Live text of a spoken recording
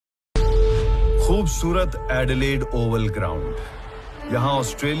खूबसूरत Adelaide Oval ground. यहाँ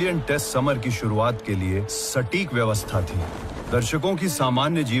Australian test summer की शुरुआत के लिए सटीक व्यवस्था थी। दर्शकों की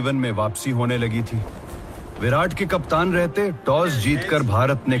सामान्य जीवन में वापसी होने लगी थी। विराट के कप्तान रहते टॉस जीतकर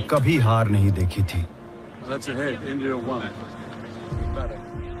भारत ने कभी हार नहीं देखी थी।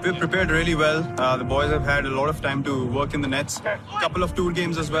 We've prepared really well. The boys have had a lot of time to work in the nets. Couple of tour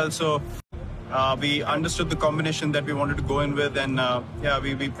games as well, so we understood the combination that we wanted to go in with, and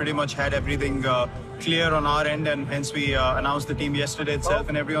we pretty much had everything clear on our end, and hence we announced the team yesterday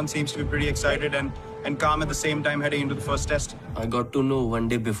itself, and everyone seems to be pretty excited and calm at the same time heading into the first test. I got to know one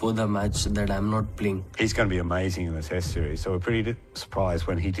day before the match that I'm not playing. He's going to be amazing in the test series, so we're pretty surprised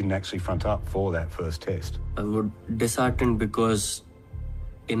when he didn't actually front up for that first test. I was disheartened because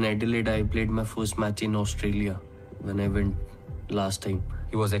in Adelaide I played my first match in Australia when I went last time.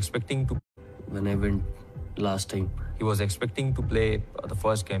 He was expecting to play the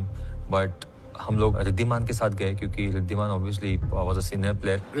first game, but हम लोग रिद्धिमान के साथ गए क्योंकि Riddhiman obviously was a senior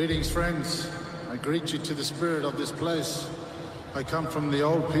player. Greetings, friends. I greet you to the spirit of this place. I come from the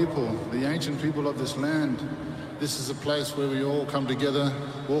old people, the ancient people of this land. This is a place where we all come together,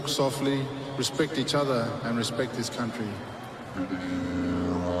 walk softly, respect each other, and respect this country.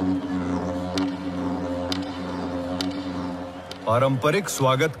 पारंपरिक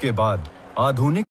स्वागत के बाद आधुनिक